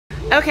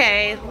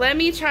Okay, let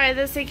me try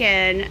this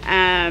again.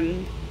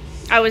 I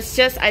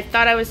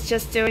thought I was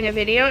just doing a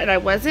video, and I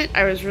wasn't.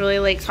 I was really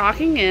like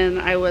talking, and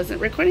I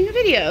wasn't recording a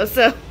video.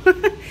 So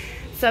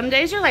some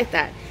days are like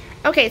that.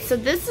 Okay, so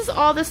this is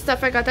all the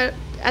stuff I got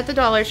at the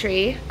Dollar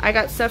Tree. I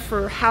got stuff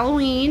for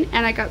Halloween,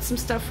 and I got some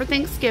stuff for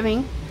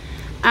Thanksgiving.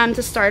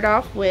 To start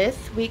off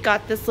with, we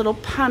got this little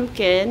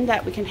pumpkin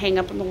that we can hang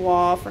up on the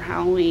wall for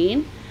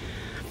Halloween.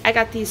 I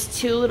got these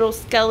two little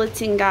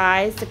skeleton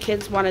guys. The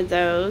kids wanted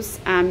those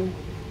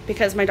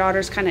because my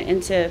daughter's kind of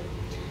into,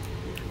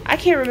 I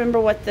can't remember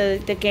what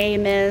the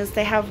game is.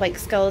 They have like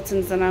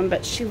skeletons in them,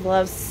 but she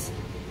loves,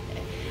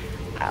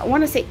 I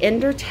want to say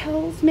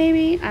Endertails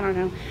maybe, I don't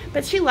know,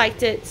 but she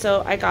liked it,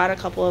 so I got a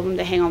couple of them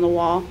to hang on the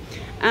wall.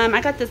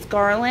 I got this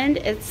garland.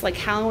 It's like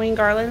Halloween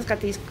garland. It's got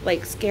these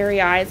like scary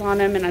eyes on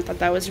them, and I thought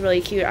that was really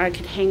cute. I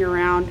could hang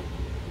around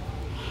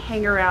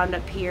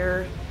up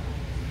here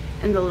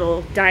in the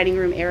little dining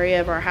room area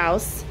of our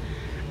house.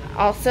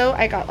 Also,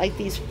 I got like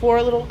these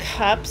 4 little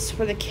cups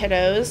for the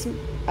kiddos.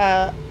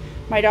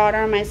 My daughter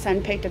and my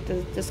son picked up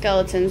the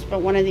skeletons,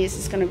 but one of these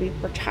is going to be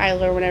for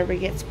Tyler whenever he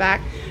gets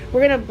back.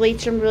 We're going to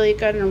bleach them really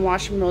good and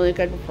wash them really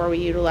good before we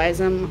utilize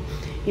them,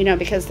 you know,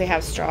 because they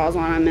have straws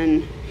on them,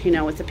 and you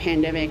know, with the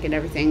pandemic and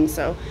everything,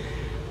 so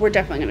we're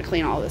definitely going to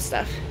clean all this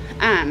stuff.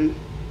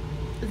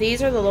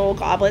 These are the little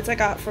goblets I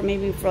got for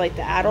like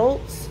the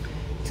adults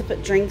to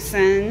put drinks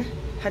in.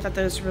 I thought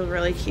those were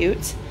really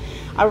cute.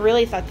 I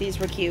really thought these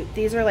were cute.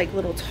 These are like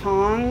little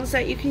tongs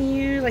that you can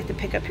use like to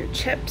pick up your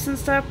chips and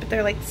stuff, but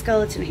they're like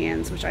skeleton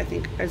hands, which I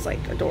think is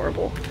like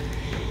adorable.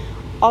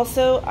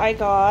 Also, I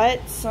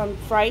got some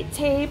fright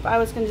tape. I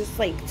was gonna just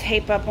like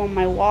tape up on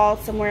my wall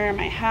somewhere in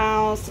my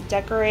house to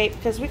decorate,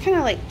 because we kind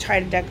of like try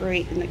to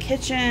decorate in the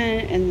kitchen,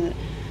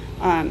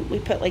 and we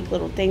put like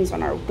little things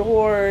on our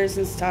doors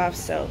and stuff,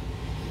 so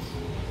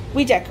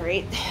we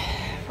decorate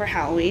for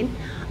Halloween.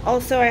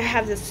 Also, I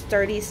have this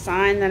sturdy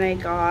sign that I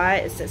got.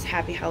 It says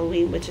Happy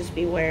Halloween, Witches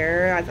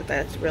Beware. I thought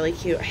that's really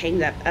cute. I hang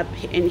that up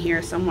in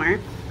here somewhere.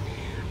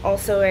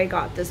 Also, I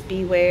got this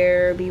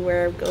Beware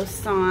of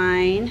Ghost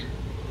sign.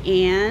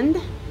 And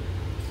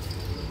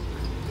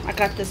I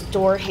got this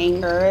door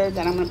hanger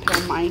that I'm going to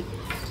put on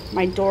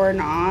my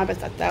doorknob. I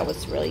thought that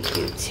was really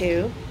cute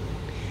too.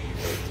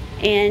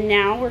 And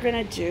now we're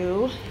going to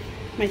do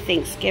my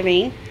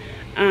Thanksgiving.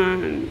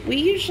 We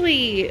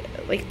usually,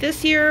 like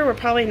this year, we're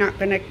probably not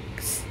going to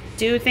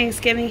do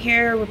Thanksgiving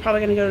here. We're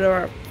probably going to go to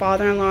our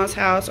father-in-law's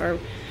house, or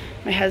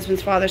my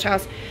husband's father's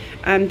house,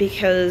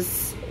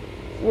 because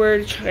we're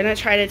going to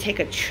try to take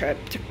a trip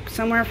to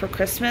somewhere for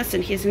Christmas,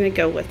 and he's going to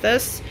go with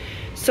us.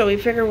 So we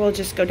figure we'll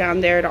just go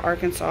down there to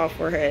Arkansas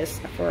for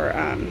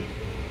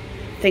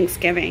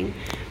Thanksgiving.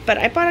 But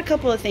I bought a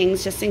couple of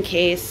things just in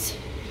case,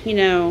 you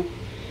know,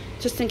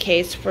 just in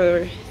case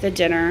for the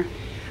dinner.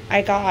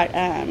 I got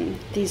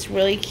these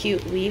really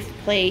cute leaf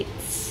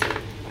plates.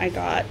 I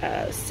got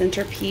a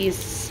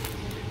centerpiece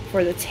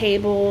for the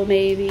table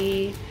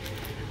maybe.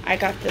 I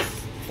got this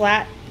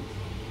flat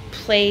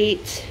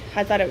plate.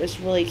 I thought it was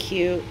really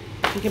cute.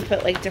 You can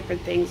put like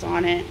different things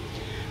on it.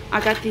 I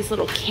got these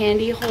little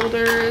candy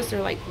holders.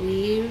 They're like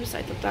leaves.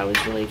 I thought that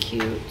was really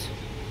cute.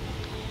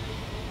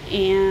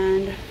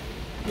 And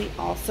we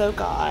also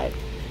got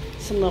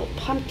some little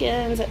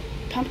pumpkins,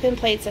 pumpkin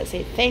plates that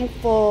say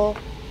thankful.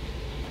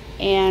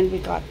 And we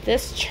got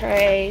this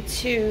tray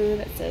too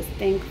that says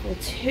thankful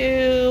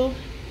too.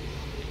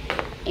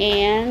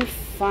 And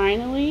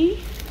finally,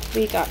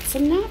 we got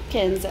some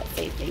napkins that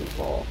say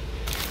thankful.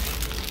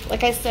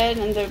 Like I said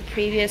in the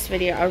previous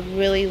video, I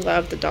really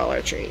love the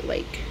Dollar Tree.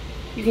 Like,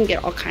 you can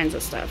get all kinds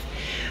of stuff.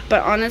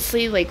 But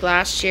honestly, like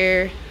last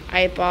year,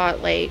 I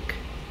bought like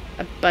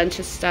a bunch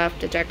of stuff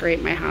to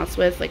decorate my house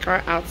with. Like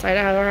our outside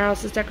of our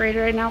house is decorated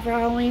right now for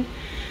Halloween.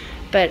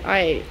 But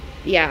I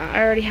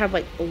already have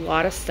like a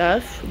lot of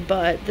stuff,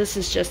 but this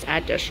is just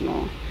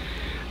additional.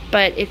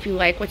 But if you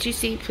like what you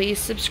see, please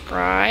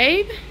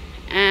subscribe,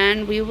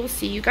 and we will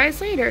see you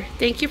guys later.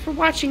 Thank you for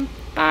watching.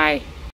 Bye.